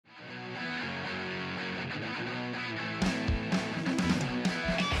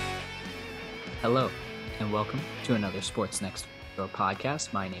Hello, and welcome to another Sports Next Door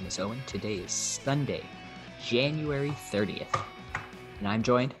podcast. My name is Owen. Today is Sunday, January 30th, and I'm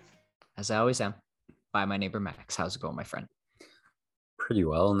joined, as I always am, by my neighbor Max. How's it going, my friend? Pretty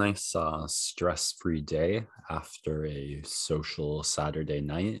well. Nice stress-free day after a social Saturday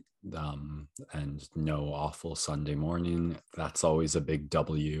night and no awful Sunday morning. That's always a big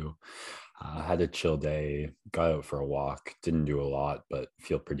W. Had a chill day, got out for a walk, didn't do a lot, but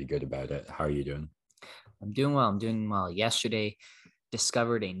feel pretty good about it. How are you doing? I'm doing well. I'm doing well. Yesterday,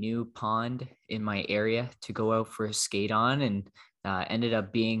 discovered a new pond in my area to go out for a skate on, and ended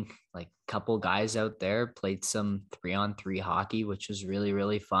up being like a couple guys out there, played some 3-on-3 hockey, which was really,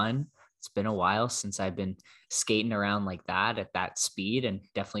 really fun. It's been a while since I've been skating around like that at that speed, and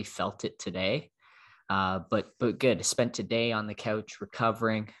definitely felt it today. But good. Spent today on the couch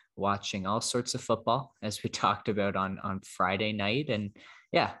recovering, watching all sorts of football as we talked about on Friday night, and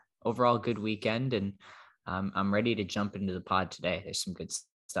yeah, overall good weekend. And I'm ready to jump into the pod today. There's some good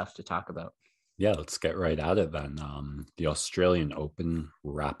stuff to talk about. Yeah, let's get right at it then. The Australian Open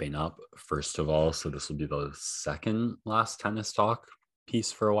wrapping up, first of all. So this will be the second last tennis talk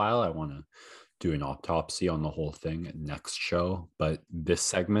piece for a while. I want to do an autopsy on the whole thing next show, but this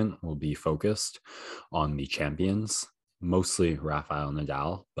segment will be focused on the champions, mostly Rafael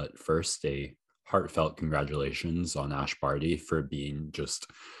Nadal. But first, a heartfelt congratulations on Ash Barty for being just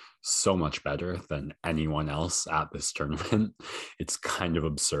so much better than anyone else at this tournament. It's kind of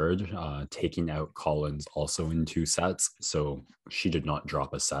absurd, taking out Collins also in 2 sets. So she did not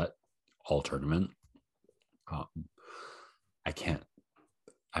drop a set all tournament. Um, I can't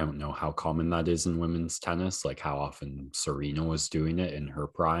I don't know how common that is in women's tennis, like how often Serena was doing it in her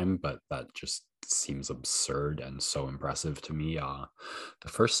prime, but that just seems absurd and so impressive to me. The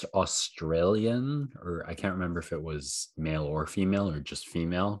first Australian, or I can't remember if it was male or female or just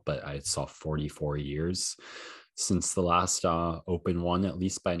female, but I saw 44 years since the last Open one, at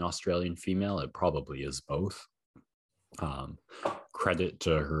least by an Australian female. It probably is both. Um, Credit to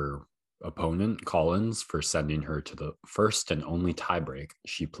her opponent, Collins, for sending her to the first and only tiebreak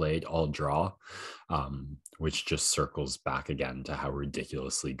she played, all draw, which just circles back again to how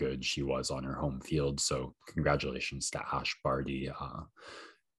ridiculously good she was on her home field. So congratulations to Ash Barty,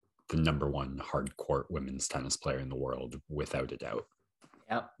 the number one hard court women's tennis player in the world, without a doubt.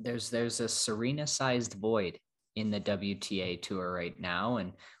 Yep, there's a Serena-sized void in the WTA tour right now,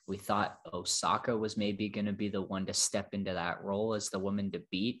 and we thought Osaka was maybe going to be the one to step into that role as the woman to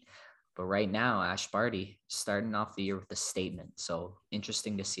beat. But right now, Ash Barty starting off the year with a statement. So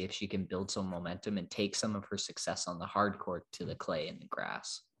interesting to see if she can build some momentum and take some of her success on the hard court to the clay and the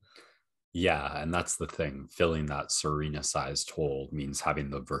grass. Yeah, and that's the thing. Filling that Serena-sized hole means having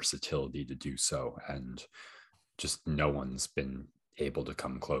the versatility to do so, and just no one's been able to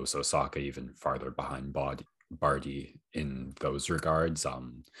come close. Osaka even farther behind Barty in those regards,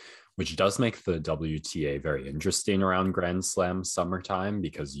 which does make the WTA very interesting around Grand Slam summertime,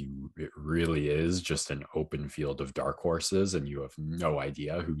 because it really is just an open field of dark horses, and you have no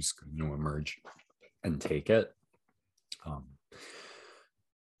idea who's going to emerge and take it.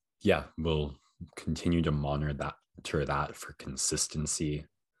 Yeah, we'll continue to monitor that for consistency.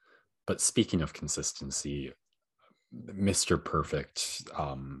 But speaking of consistency, Mr. Perfect,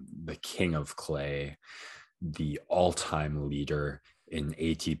 the king of clay, the all-time leader in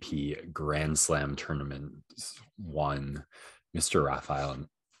ATP Grand Slam tournament one, Mr.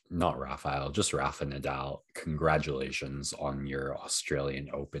 just Rafa Nadal. Congratulations on your Australian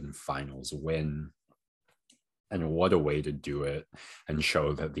Open finals win. And what a way to do it and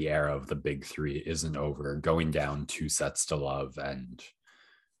show that the era of the big three isn't over, going down 2-0 and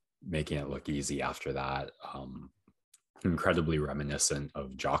making it look easy after that. Incredibly reminiscent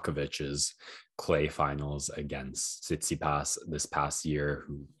of Djokovic's clay finals against Tsitsipas this past year,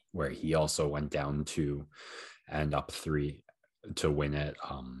 where he also went down 2 and up 3 to win it.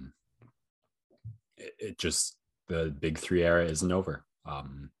 The big three era isn't over.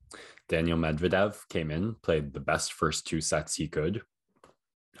 Daniel Medvedev came in, played the best first 2 sets he could.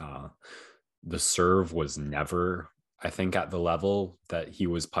 The serve was never, I think, at the level that he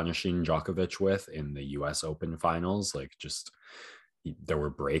was punishing Djokovic with in the US Open finals. There were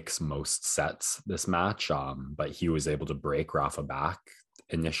breaks most sets this match, but he was able to break Rafa back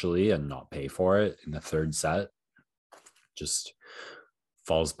initially and not pay for it in the third set. Just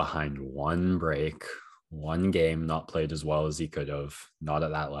falls behind one break, one game, not played as well as he could have, not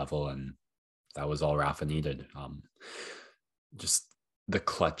at that level, and that was all Rafa needed. Just the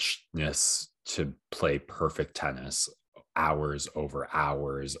clutchness to play perfect tennis, hours over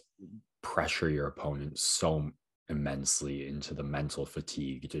hours, pressure your opponent so immensely into the mental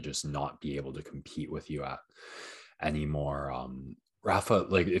fatigue to just not be able to compete with you at anymore. Rafa,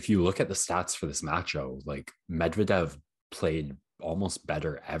 like if you look at the stats for this matchup, like Medvedev played almost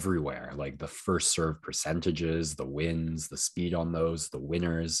better everywhere. Like the first serve percentages, the wins, the speed on those, the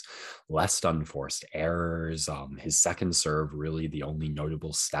winners, less unforced errors. His second serve, really the only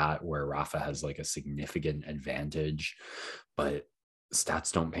notable stat where Rafa has like a significant advantage, but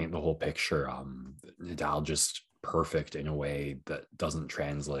stats don't paint the whole picture. Nadal just perfect in a way that doesn't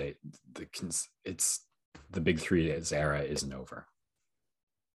translate. It's the big three era isn't over.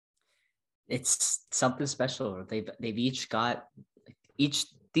 It's something special. They've each got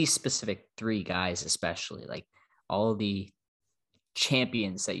these specific three guys, especially like all the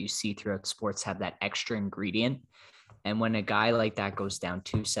champions that you see throughout sports have that extra ingredient. And when a guy like that goes down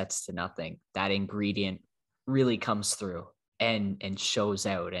 2-0, that ingredient really comes through and shows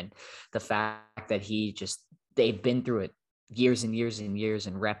out. And the fact that they've been through it years and years and years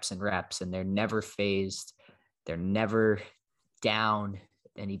and reps, and they're never phased. They're never down,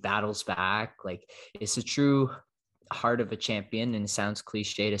 and he battles back. Like, it's a true heart of a champion, and it sounds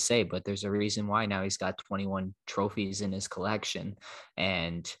cliche to say, but there's a reason why now he's got 21 trophies in his collection,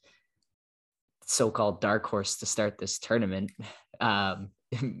 and so-called dark horse to start this tournament.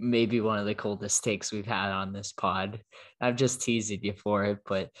 Maybe one of the coldest takes we've had on this pod. I'm just teasing you for it,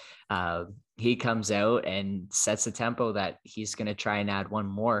 but he comes out and sets a tempo that he's going to try and add one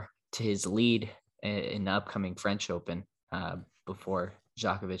more to his lead in the upcoming French Open before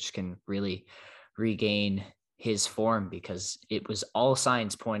Djokovic can really regain his form, because it was all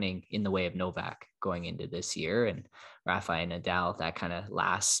signs pointing in the way of Novak going into this year, and Rafael Nadal, that kind of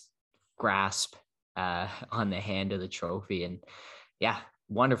last grasp on the hand of the trophy. And yeah,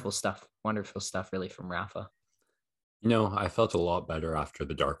 wonderful stuff really from Rafa. You know, I felt a lot better after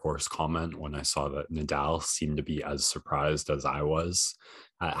the dark horse comment when I saw that Nadal seemed to be as surprised as I was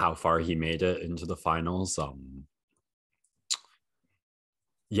at how far he made it into the finals.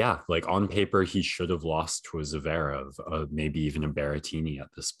 Yeah, like on paper, he should have lost to a Zverev, maybe even a Berrettini at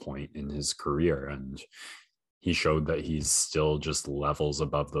this point in his career. And he showed that he's still just levels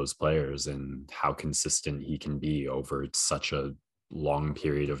above those players and how consistent he can be over such a long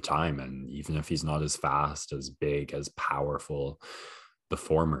period of time. And even if he's not as fast, as big, as powerful, the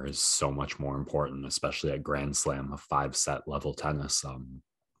former is so much more important, especially at Grand Slam, a 5-set level tennis.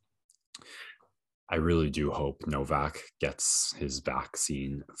 I really do hope Novak gets his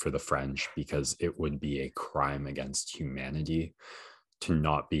vaccine for the French, because it would be a crime against humanity to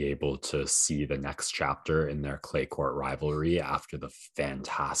not be able to see the next chapter in their clay court rivalry after the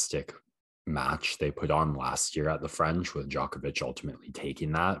fantastic match they put on last year at the French, with Djokovic ultimately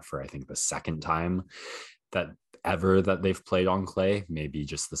taking that for, I think, the second time that they've played on clay, maybe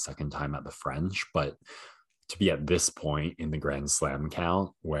just the second time at the French. But to be at this point in the Grand Slam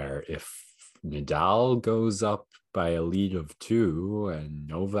count, where if Nadal goes up by a lead of 2 and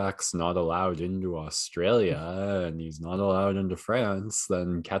Novak's not allowed into Australia and he's not allowed into France,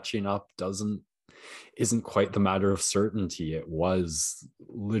 then catching up isn't quite the matter of certainty it was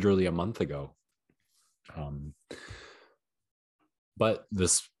literally a month ago. But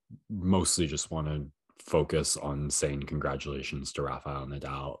this mostly just want to focus on saying congratulations to Rafael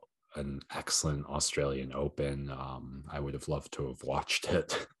Nadal, an excellent Australian Open. I would have loved to have watched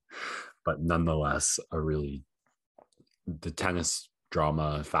it, but nonetheless, the tennis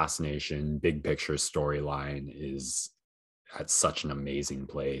drama, fascination, big picture storyline is at such an amazing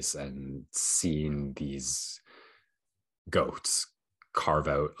place, and seeing these goats carve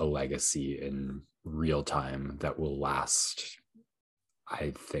out a legacy in real time that will last,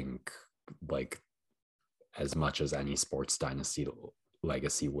 I think, like as much as any sports dynasty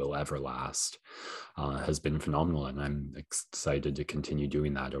legacy will ever last, has been phenomenal. And I'm excited to continue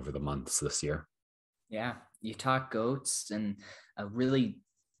doing that over the months this year. Yeah, you talk goats, and a really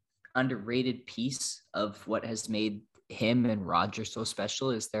underrated piece of what has made him and Roger so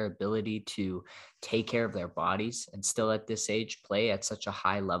special is their ability to take care of their bodies and still at this age play at such a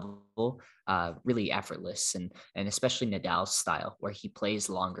high level, really effortless. And especially Nadal's style, where he plays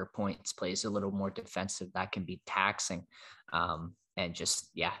longer points, plays a little more defensive, that can be taxing. And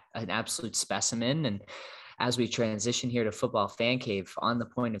just, yeah, an absolute specimen. And as we transition here to Football Fan Cave, on the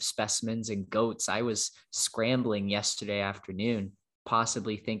point of specimens and goats, I was scrambling yesterday afternoon,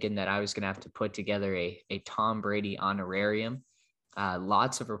 possibly thinking that I was going to have to put together a Tom Brady honorarium.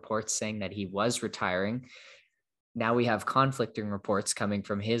 Lots of reports saying that he was retiring. Now we have conflicting reports coming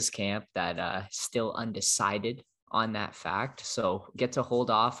from his camp that still undecided on that fact. So get to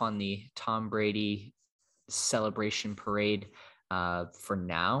hold off on the Tom Brady celebration parade for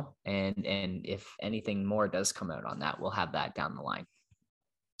now. And if anything more does come out on that, we'll have that down the line.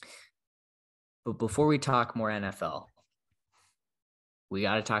 But before we talk more NFL, we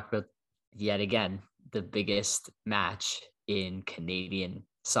got to talk about, yet again, the biggest match in Canadian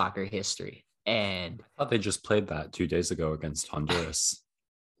soccer history. And I thought they just played that 2 days ago against Honduras.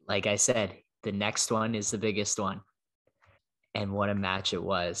 Like I said, the next one is the biggest one. And what a match it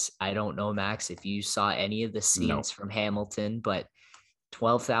was. I don't know, Max, if you saw any of the scenes from Hamilton, but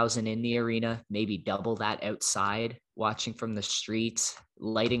 12,000 in the arena, maybe double that outside, watching from the streets,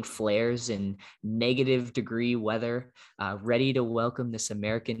 lighting flares in negative degree weather, ready to welcome this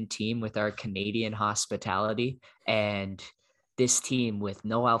American team with our Canadian hospitality. And this team with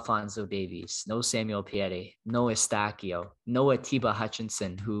no Alphonso Davies, no Samuel Piette, no Estacio, no Atiba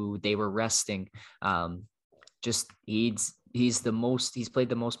Hutchinson, who they were resting. He's played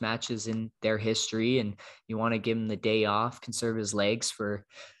the most matches in their history, and you want to give him the day off, conserve his legs for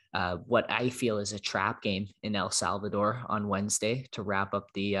what I feel is a trap game in El Salvador on Wednesday to wrap up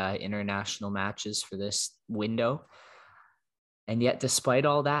the international matches for this window. And yet, despite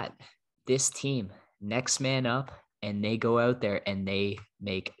all that, this team, next man up, and they go out there and they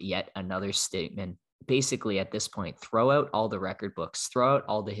make yet another statement. Basically, at this point, throw out all the record books, throw out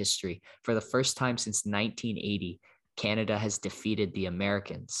all the history. For the first time since 1980, Canada has defeated the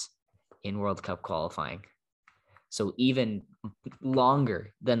Americans in World Cup qualifying. So even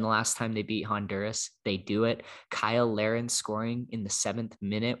longer than the last time they beat Honduras, they do it. Kyle Larin scoring in the 7th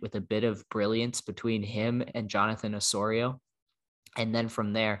minute with a bit of brilliance between him and Jonathan Osorio. And then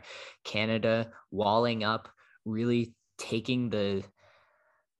from there, Canada walling up, really taking the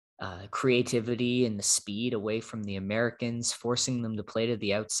creativity and the speed away from the Americans, forcing them to play to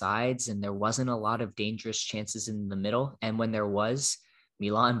the outsides. And there wasn't a lot of dangerous chances in the middle. And when there was,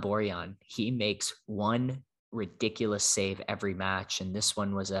 Milan Borjan, he makes one ridiculous save every match. And this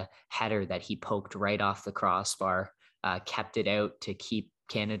one was a header that he poked right off the crossbar, kept it out to keep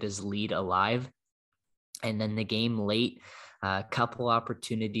Canada's lead alive. And then the game late, a couple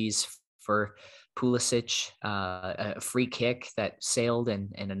opportunities for Pulisic, a free kick that sailed,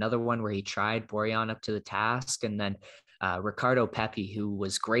 and another one where he tried Borjan up to the task. And then Ricardo Pepi, who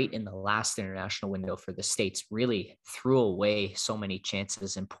was great in the last international window for the States, really threw away so many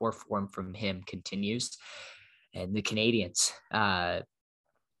chances, and poor form from him continues. And the Canadians,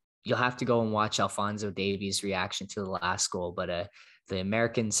 you'll have to go and watch Alphonso Davies' reaction to the last goal, but the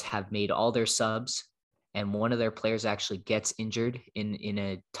Americans have made all their subs, and one of their players actually gets injured in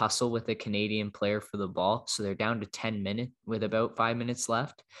a tussle with a Canadian player for the ball. So they're down to 10 minutes with about 5 minutes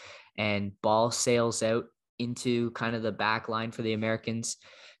left, and ball sails out into kind of the back line for the Americans.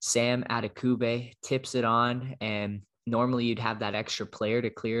 Sam Adekugbe tips it on, and normally you'd have that extra player to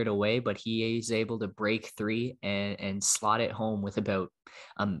clear it away, but he is able to break three and slot it home with about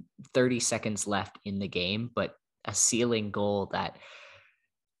 30 seconds left in the game. But a sealing goal that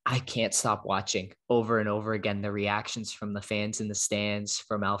I can't stop watching over and over again. The reactions from the fans in the stands,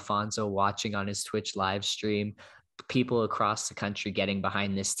 from Alphonso watching on his Twitch live stream, people across the country getting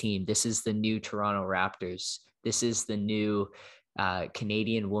behind this team. This is the new Toronto Raptors. This is the new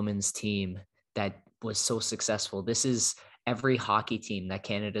Canadian women's team that was so successful. This is every hockey team that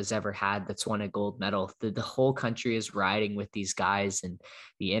Canada's ever had that's won a gold medal. The whole country is riding with these guys, and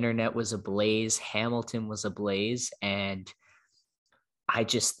the internet was ablaze. Hamilton was ablaze, and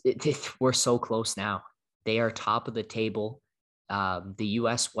we're so close now. They are top of the table. The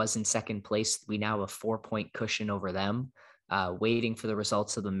US was in second place. We now have a 4-point cushion over them, waiting for the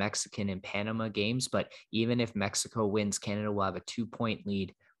results of the Mexican and Panama games. But even if Mexico wins, Canada will have a 2-point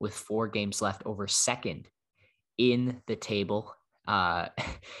lead with 4 games left over second in the table.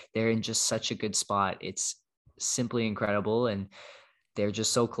 They're in just such a good spot. It's simply incredible. And they're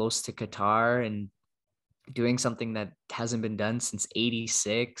just so close to Qatar and doing something that hasn't been done since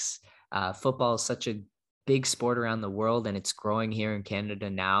 '86. Football is such a big sport around the world, and it's growing here in Canada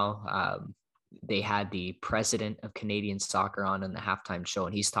now. They had the president of Canadian soccer on in the halftime show,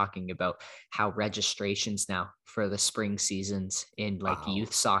 and he's talking about how registrations now for the spring seasons in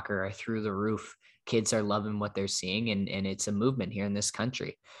youth soccer are through the roof. Kids are loving what they're seeing, and it's a movement here in this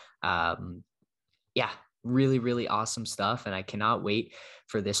country. Really, really awesome stuff. And I cannot wait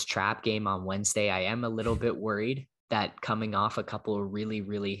for this trap game on Wednesday. I am a little bit worried that coming off a couple of really,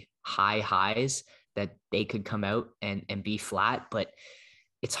 really high highs that they could come out and be flat, but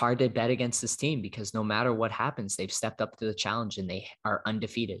it's hard to bet against this team because no matter what happens, they've stepped up to the challenge and they are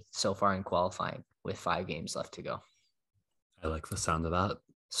undefeated so far in qualifying with 5 games left to go. I like the sound of that.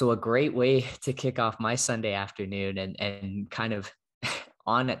 So a great way to kick off my Sunday afternoon and kind of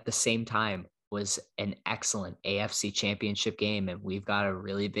on at the same time was an excellent AFC Championship game, and we've got a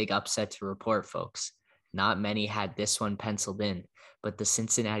really big upset to report, folks. Not many had this one penciled in, but the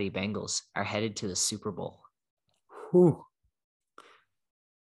Cincinnati Bengals are headed to the Super Bowl. Whew.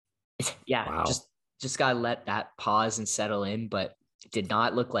 Yeah, Wow. just gotta let that pause and settle in, but it did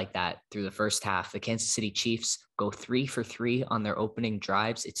not look like that through the first half. The Kansas City Chiefs go 3 for 3 on their opening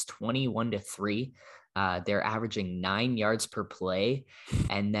drives. It's 21-3. They're averaging 9 yards per play,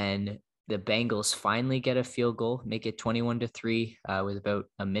 and then the Bengals finally get a field goal, make it 21-3 with about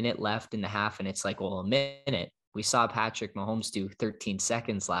a minute left in the half, and it's like, well, a minute. We saw Patrick Mahomes do 13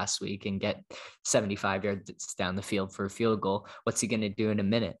 seconds last week and get 75 yards down the field for a field goal. What's he going to do in a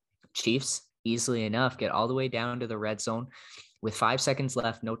minute? Chiefs, easily enough, get all the way down to the red zone. With 5 seconds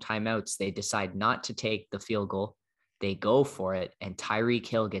left, no timeouts, they decide not to take the field goal. They go for it, and Tyreek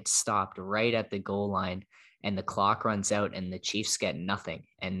Hill gets stopped right at the goal line, and the clock runs out, and the Chiefs get nothing.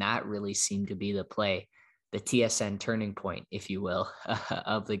 And that really seemed to be the play, the TSN turning point, if you will,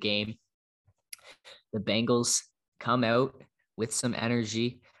 of the game. The Bengals come out with some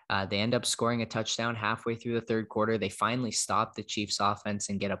energy. They end up scoring a touchdown halfway through the third quarter. They finally stop the Chiefs offense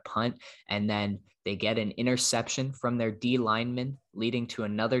and get a punt. And then they get an interception from their D lineman, leading to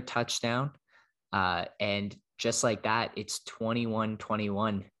another touchdown. And just like that, it's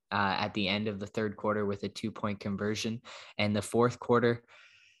 21-21 at the end of the third quarter with a 2-point conversion. And the fourth quarter,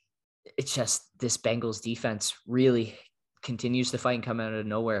 it's just this Bengals defense really continues to fight and come out of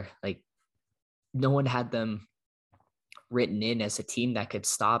nowhere. Like, no one had them written in as a team that could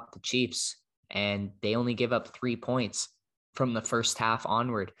stop the Chiefs, and they only give up 3 points from the first half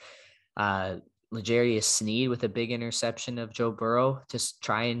onward. L'Jarius Sneed with a big interception of Joe Burrow to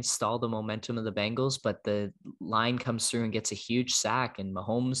try and stall the momentum of the Bengals, but the line comes through and gets a huge sack, and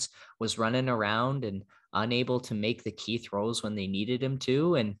Mahomes was running around and unable to make the key throws when they needed him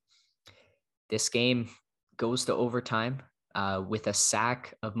to. And this game goes to overtime with a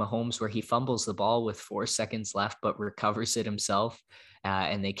sack of Mahomes where he fumbles the ball with 4 seconds left, but recovers it himself.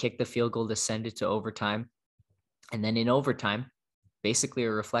 And they kick the field goal to send it to overtime. And then in overtime, basically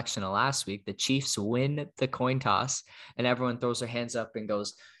a reflection of last week, the Chiefs win the coin toss, and everyone throws their hands up and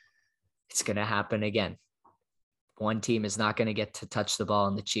goes, it's going to happen again. One team is not going to get to touch the ball,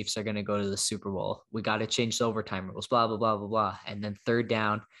 and the Chiefs are going to go to the Super Bowl. We got to change the overtime rules, blah, blah, blah, blah, blah. And then third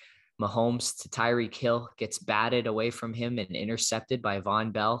down, Mahomes to Tyreek Hill, gets batted away from him and intercepted by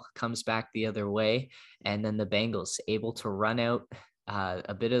Von Bell, comes back the other way. And then the Bengals able to run out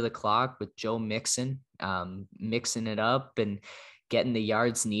a bit of the clock with Joe Mixon, mixing it up and getting the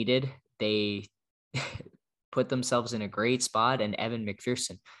yards needed. They put themselves in a great spot. And Evan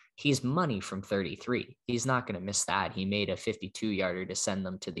McPherson, he's money from 33. He's not going to miss that. He made a 52-yarder to send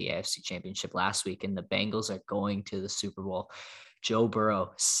them to the AFC Championship last week, and the Bengals are going to the Super Bowl. Joe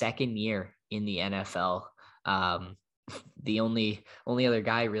Burrow, second year in the NFL. The only other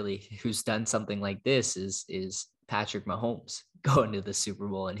guy really who's done something like this is Patrick Mahomes going to the Super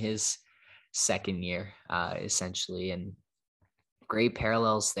Bowl in his second year, essentially. And great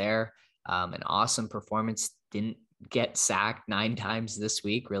parallels there. An awesome performance. Didn't get sacked 9 times this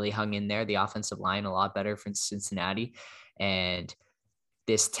week. Really hung in there. The offensive line a lot better for Cincinnati. And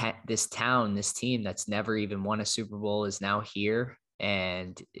this team that's never even won a Super Bowl is now here,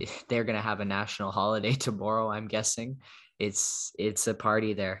 and they're going to have a national holiday tomorrow, I'm guessing. It's a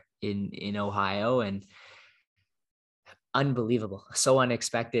party there in Ohio, and unbelievable, so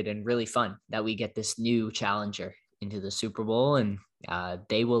unexpected, and really fun that we get this new challenger into the Super Bowl. And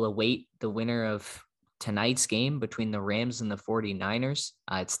they will await the winner of tonight's game between the Rams and the 49ers.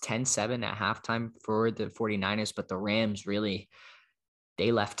 It's 10-7 at halftime for the 49ers, but the Rams really,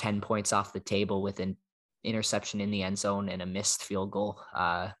 they left 10 points off the table with an interception in the end zone and a missed field goal.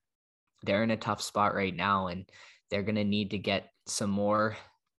 They're in a tough spot right now, and they're going to need to get some more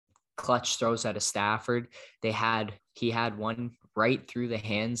clutch throws out of Stafford. He had one right through the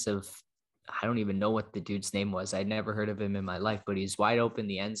hands of, I don't even know what the dude's name was. I'd never heard of him in my life, but he's wide open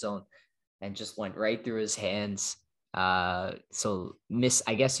the end zone and just went right through his hands. I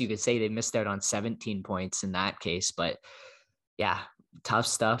guess you could say they missed out on 17 points in that case, but yeah, tough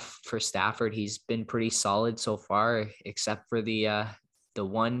stuff for Stafford. He's been pretty solid so far, except for the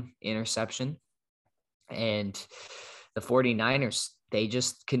one interception. And the 49ers, they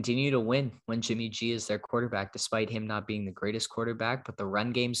just continue to win when Jimmy G is their quarterback, despite him not being the greatest quarterback. But the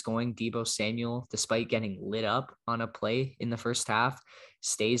run game's going. Deebo Samuel, despite getting lit up on a play in the first half,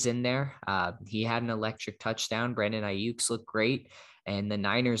 stays in there. He had an electric touchdown. Brandon Ayuk's looked great. And the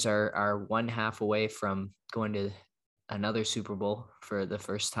Niners are one half away from going to another Super Bowl for the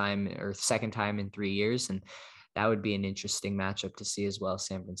first time or second time in 3 years. And that would be an interesting matchup to see as well.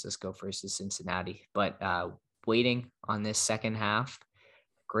 San Francisco versus Cincinnati. But waiting on this second half,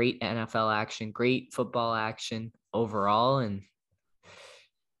 great NFL action, great football action overall. And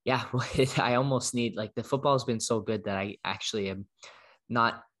yeah, I almost need, like, the football's been so good that I actually am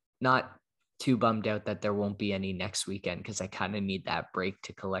not too bummed out that there won't be any next weekend, because I kind of need that break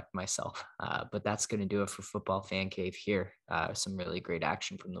to collect myself. But that's going to do it for Football Fan Cave here. Some really great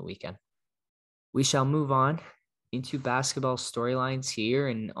action from the weekend. We shall move on into basketball storylines here,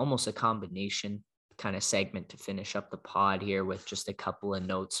 and almost a combination kind of segment to finish up the pod here with just a couple of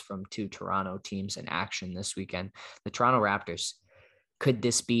notes from two Toronto teams in action this weekend. The Toronto Raptors. Could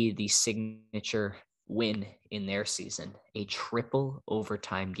this be the signature win in their season? A triple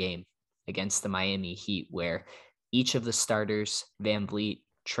overtime game against the Miami Heat, where each of the starters, VanVleet,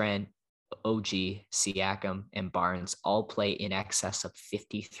 Trent, OG, Siakam, and Barnes, all play in excess of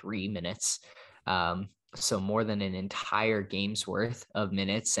 53 minutes. So more than an entire game's worth of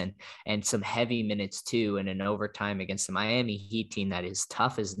minutes, and some heavy minutes too, in an overtime against the Miami Heat team that is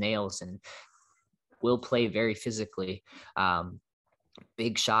tough as nails and will play very physically.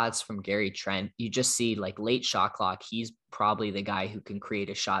 Big shots from Gary Trent. You just see, like, late shot clock, he's probably the guy who can create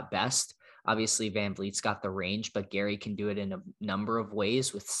a shot best. Obviously, VanVleet's got the range, but Gary can do it in a number of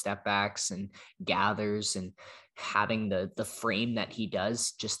ways with step backs and gathers, and having the frame that he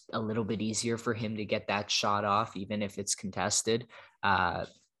does, just a little bit easier for him to get that shot off, even if it's contested.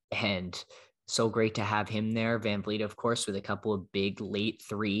 And so great to have him there. VanVleet, of course, with a couple of big late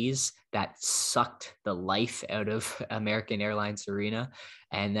threes that sucked the life out of American Airlines Arena.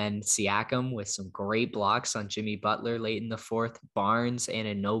 And then Siakam with some great blocks on Jimmy Butler late in the fourth. Barnes and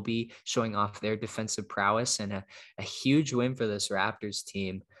Anunoby showing off their defensive prowess, and a huge win for this Raptors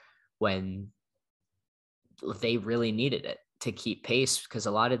team when they really needed it to keep pace, because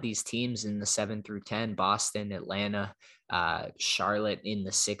a lot of these teams in the 7 through 10, Boston, Atlanta, Charlotte in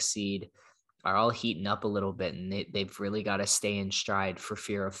the 6th seed, are all heating up a little bit, and they've really got to stay in stride for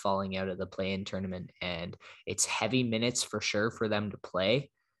fear of falling out of the play-in tournament. And it's heavy minutes for sure for them to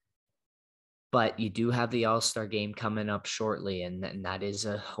play, but you do have the All-Star game coming up shortly, and that is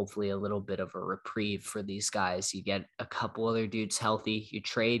hopefully a little bit of a reprieve for these guys. You get a couple other dudes healthy, you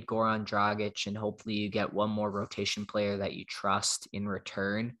trade Goran Dragic, and hopefully you get one more rotation player that you trust in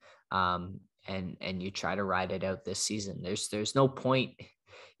return, and you try to ride it out this season. There's no point.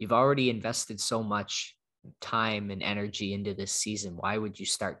 You've already invested so much time and energy into this season. Why would you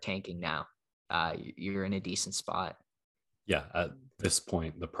start tanking now? You're in a decent spot. Yeah, at this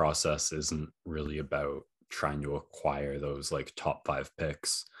point, the process isn't really about trying to acquire those like top 5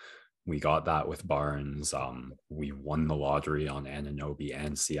 picks. We got that with Barnes. We won the lottery on Anunoby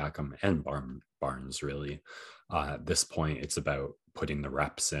and Siakam and Barnes, really. At this point, it's about putting the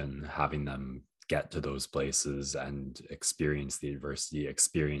reps in, having them get to those places and experience the adversity,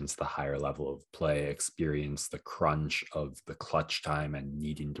 experience the higher level of play, experience the crunch of the clutch time and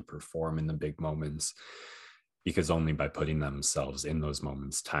needing to perform in the big moments. Because only by putting themselves in those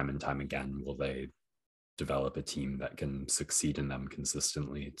moments time and time again will they develop a team that can succeed in them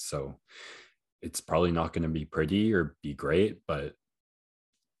consistently. So it's probably not going to be pretty or be great, but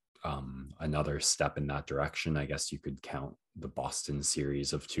another step in that direction. I guess you could count the Boston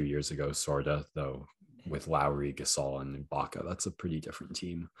series of 2 years ago, sorta, though with Lowry, Gasol, and Ibaka. That's a pretty different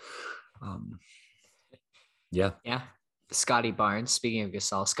team. Yeah. Scotty Barnes, speaking of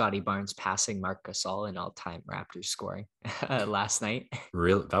Gasol, Scotty Barnes passing Marc Gasol in all-time Raptors scoring last night.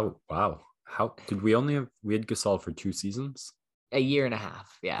 Really? Wow. How did we had Gasol for 2 seasons? A year and a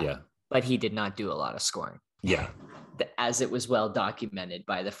half. Yeah. But he did not do a lot of scoring. Yeah. As it was well documented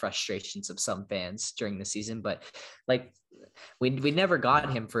by the frustrations of some fans during the season. But like, we never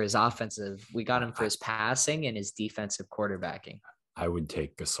got him for his offensive. We got him for his passing and his defensive quarterbacking. I would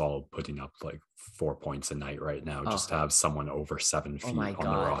take Gasol putting up like 4 points a night right now, just to have someone over 7 feet on the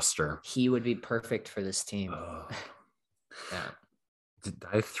roster. He would be perfect for this team. Yeah. Did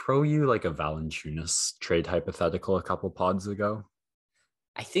I throw you like a Valanciunas trade hypothetical a couple pods ago?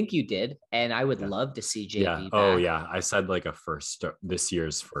 I think you did, and I would love to see JV back. Oh yeah, I said like a first, this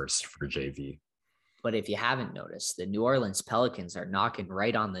year's first for JV. But if you haven't noticed, the New Orleans Pelicans are knocking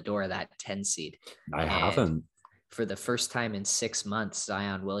right on the door of that 10 seed. I haven't. For the first time in 6 months,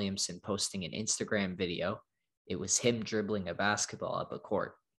 Zion Williamson posting an Instagram video. It was him dribbling a basketball up a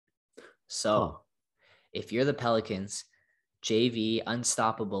court. So if you're the Pelicans, JV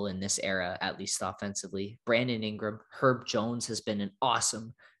unstoppable in this era, at least offensively. Brandon Ingram, Herb Jones has been an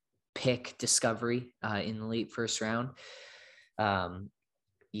awesome pick discovery in the late first round.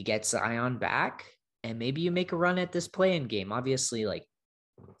 You get Zion back, and maybe you make a run at this play-in game. Obviously, like,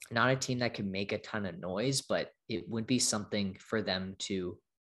 not a team that can make a ton of noise, but it would be something for them to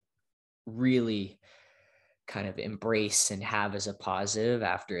really kind of embrace and have as a positive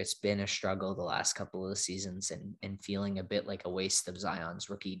after it's been a struggle the last couple of seasons, and feeling a bit like a waste of Zion's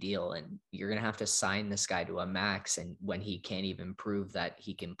rookie deal. And you're going to have to sign this guy to a max, and when he can't even prove that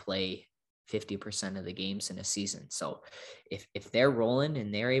he can play 50% of the games in a season. So if they're rolling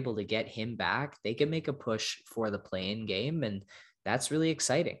and they're able to get him back, they can make a push for the play-in game, and that's really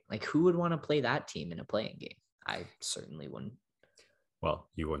exciting. Like, who would want to play that team in a play-in game? I certainly wouldn't. Well,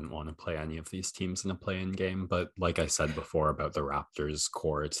 you wouldn't want to play any of these teams in a play-in game, but like I said before about the Raptors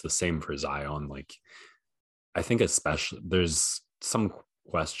core, it's the same for Zion. Like, I think especially there's some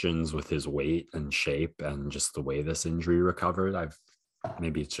questions with his weight and shape and just the way this injury recovered.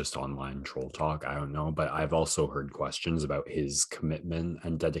 Maybe it's just online troll talk, I don't know, but I've also heard questions about his commitment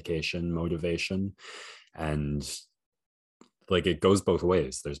and dedication, motivation, and like it goes both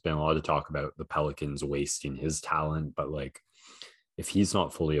ways. There's been a lot of talk about the Pelicans wasting his talent, but like if he's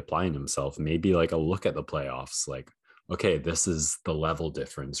not fully applying himself, maybe like a look at the playoffs, like, okay, this is the level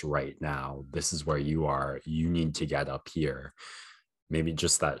difference right now. This is where you are. You need to get up here. Maybe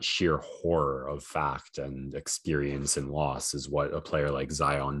just that sheer horror of fact and experience and loss is what a player like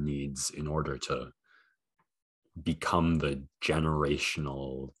Zion needs in order to become the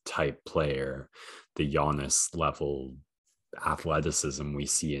generational type player, the Giannis level athleticism we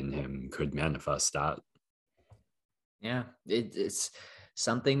see in him could manifest at. Yeah, it's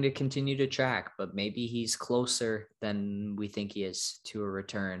something to continue to track, but maybe he's closer than we think he is to a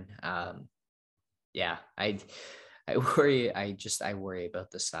return. Yeah, I worry. I worry about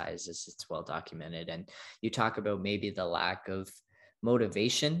the size, as it's well documented. And you talk about maybe the lack of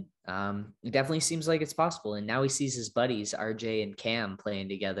motivation. It definitely seems like it's possible. And now he sees his buddies RJ and Cam playing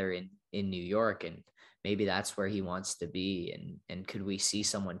together in New York, and maybe that's where he wants to be. And could we see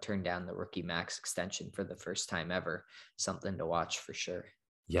someone turn down the rookie max extension for the first time ever? Something to watch for sure.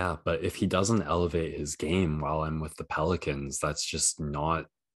 Yeah, but if he doesn't elevate his game while I'm with the Pelicans, that's just not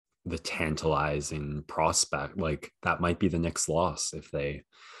the tantalizing prospect. Like that might be the Knicks' loss if they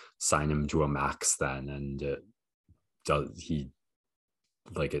sign him to a max then, and it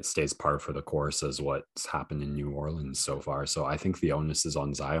stays par for the course as what's happened in New Orleans so far. So I think the onus is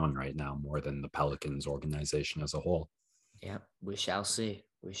on Zion right now more than the Pelicans organization as a whole. Yeah, we shall see.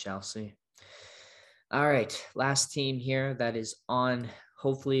 We shall see. All right, last team here that is on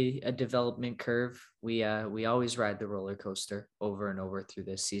hopefully a development curve. We always ride the roller coaster over and over through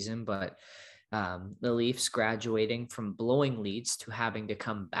this season, but the Leafs graduating from blowing leads to having to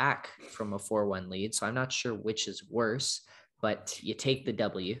come back from a 4-1 lead. So I'm not sure which is worse, but you take the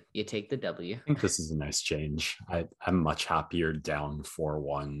W. You take the W. I think this is a nice change. I'm much happier down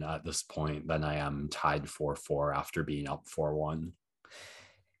 4-1 at this point than I am tied 4-4 after being up 4-1.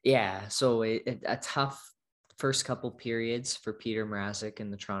 Yeah, so a tough first couple periods for Peter Mrazek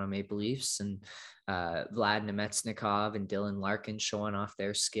and the Toronto Maple Leafs, and Vlad Nemetsnikov and Dylan Larkin showing off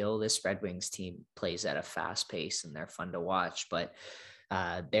their skill. This Red Wings team plays at a fast pace and they're fun to watch, but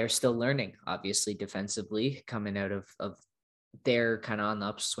they're still learning, obviously, defensively, coming out of their kind of on the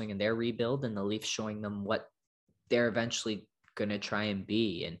upswing in their rebuild, and the Leafs showing them what they're eventually going to try and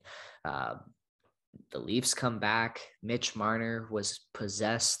be. And the Leafs come back. Mitch Marner was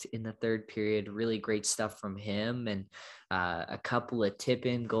possessed in the third period. Really great stuff from him, and a couple of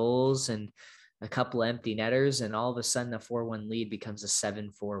tip-in goals and a couple empty netters, and all of a sudden a 4-1 lead becomes a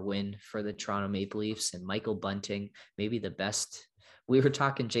 7-4 win for the Toronto Maple Leafs. And Michael Bunting, maybe the best. We were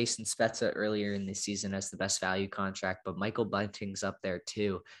talking Jason Spezza earlier in the season as the best value contract, but Michael Bunting's up there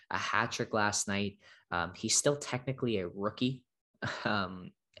too. A hat trick last night. He's still technically a rookie,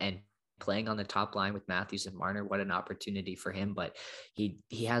 and playing on the top line with Matthews and Marner, what an opportunity for him. But he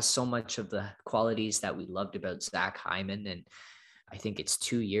has so much of the qualities that we loved about Zach Hyman. And I think it's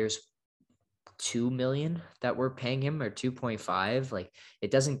 2 years, 2 million that we're paying him, or 2.5. Like,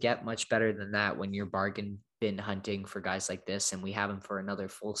 it doesn't get much better than that when you're bargain bin hunting for guys like this. And we have him for another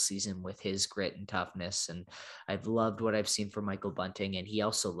full season with his grit and toughness. And I've loved what I've seen from Michael Bunting. And he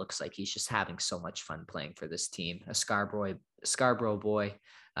also looks like he's just having so much fun playing for this team. A Scarborough boy,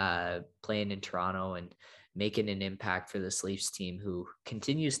 playing in Toronto and making an impact for this Leafs team, who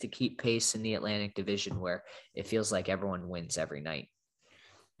continues to keep pace in the Atlantic Division, where it feels like everyone wins every night.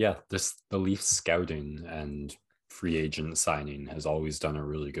 Yeah, the Leafs scouting and free agent signing has always done a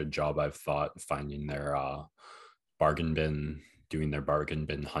really good job, I've thought, finding their bargain bin, doing their bargain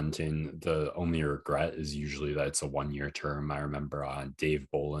bin hunting. The only regret is usually that it's a 1-year term. I remember Dave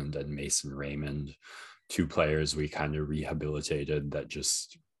Bolland and Mason Raymond, 2 players we kind of rehabilitated that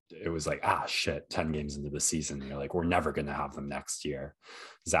just it was like, shit, 10 games into the season, you're like, we're never going to have them next year.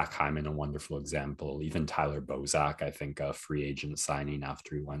 Zach Hyman, a wonderful example. Even Tyler Bozak, I think a free agent signing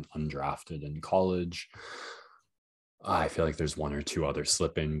after he went undrafted in college. I feel like there's one or two others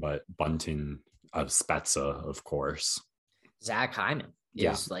slipping, but Bunting, of Spezza, of course. Zach Hyman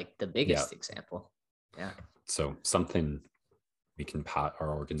is like the biggest example. Yeah. So something we can pat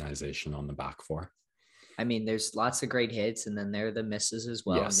our organization on the back for. I mean, there's lots of great hits, and then there are the misses as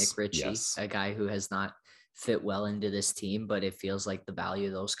well. Yes, Nick Ritchie, a guy who has not fit well into this team, but it feels like the value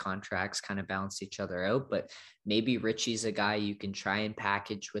of those contracts kind of balance each other out. But maybe Ritchie's a guy you can try and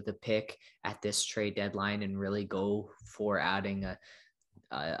package with a pick at this trade deadline and really go for adding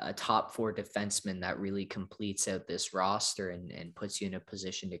a top 4 defenseman that really completes out this roster and puts you in a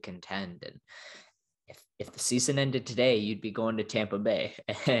position to contend. And if the season ended today, you'd be going to Tampa Bay,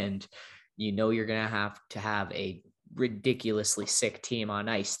 and you're going to have a ridiculously sick team on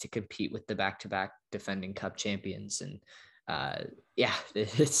ice to compete with the back-to-back defending Cup champions. And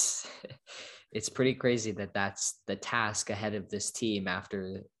it's pretty crazy that that's the task ahead of this team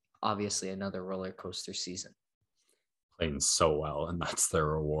after obviously another roller coaster season. Playing so well, and that's their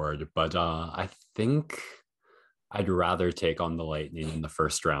reward. But I think I'd rather take on the Lightning in the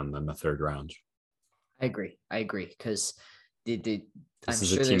first round than the third round. I agree because I'm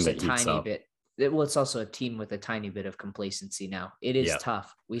sure there's a tiny bit. Well, it's also a team with a tiny bit of complacency now. It is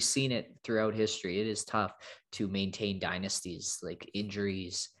tough. We've seen it throughout history. It is tough to maintain dynasties, like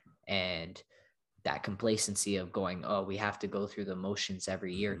injuries and that complacency of going, we have to go through the motions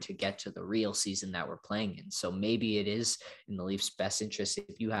every year to get to the real season that we're playing in. So maybe it is in the Leafs' best interest,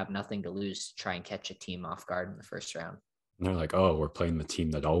 if you have nothing to lose, to try and catch a team off guard in the first round. And they're like, we're playing the team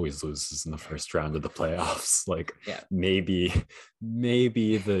that always loses in the first round of the playoffs. Like maybe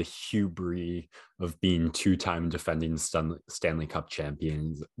the hubris of being 2-time defending Stanley Cup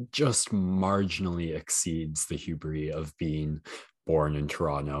champions just marginally exceeds the hubris of being born in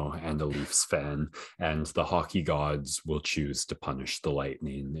Toronto and a Leafs fan, and the hockey gods will choose to punish the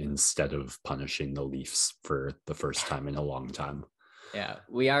Lightning instead of punishing the Leafs for the first time in a long time. Yeah,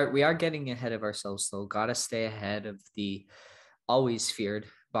 we are getting ahead of ourselves, though. Got to stay ahead of the always feared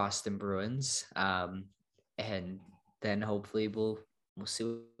Boston Bruins, and then hopefully we'll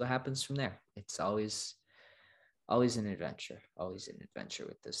see what happens from there. It's always an adventure,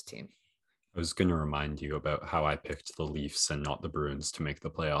 with this team. I was going to remind you about how I picked the Leafs and not the Bruins to make the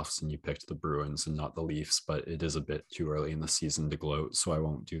playoffs, and you picked the Bruins and not the Leafs, but it is a bit too early in the season to gloat, so I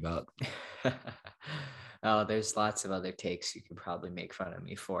won't do that. Oh, there's lots of other takes you could probably make fun of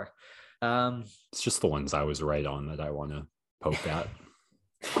me for. It's just the ones I was right on that I want to poke at.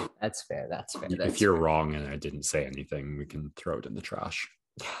 That's fair. If you're wrong and I didn't say anything, we can throw it in the trash.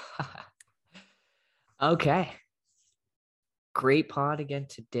 Okay. Great pod again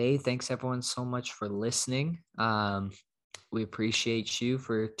today. Thanks everyone so much for listening. We appreciate you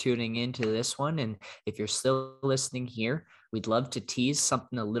for tuning into this one. And if you're still listening here, we'd love to tease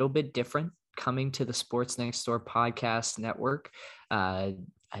something a little bit different coming to the Sports Next Door podcast network. A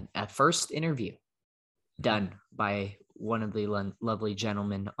first interview done by one of the lovely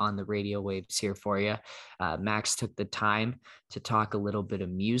gentlemen on the radio waves here for you. Max took the time to talk a little bit of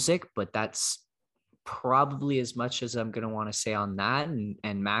music, but that's probably as much as I'm going to want to say on that.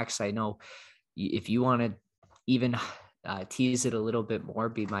 And Max, I know if you want to even tease it a little bit more,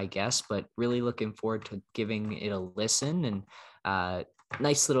 be my guest, but really looking forward to giving it a listen, and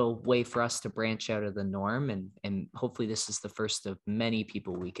nice little way for us to branch out of the norm. And hopefully this is the first of many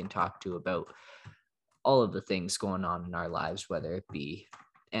people we can talk to about all of the things going on in our lives, whether it be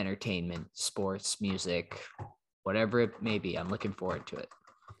entertainment, sports, music, whatever it may be. I'm looking forward to it.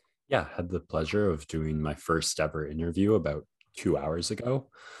 Yeah, had the pleasure of doing my first ever interview about 2 hours ago,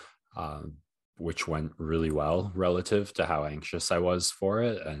 which went really well relative to how anxious I was for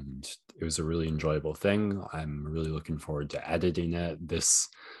it. And it was a really enjoyable thing. I'm really looking forward to editing it.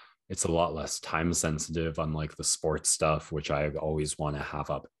 It's a lot less time sensitive, unlike the sports stuff, which I always want to have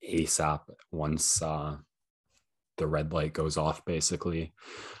up ASAP once the red light goes off, basically.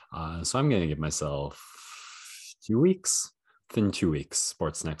 So I'm going to give myself 2 weeks. Within 2 weeks,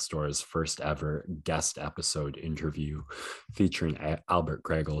 Sports Next Door's first ever guest episode interview featuring Albert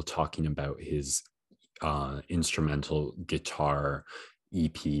Gregel talking about his instrumental guitar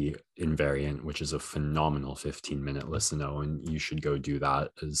EP Invariant, which is a phenomenal 15-minute listen-o, and you should go do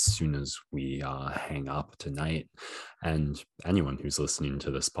that as soon as we hang up tonight. And anyone who's listening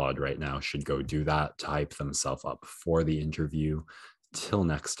to this pod right now should go do that to hype themselves up for the interview. Till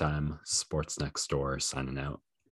next time, Sports Next Door signing out.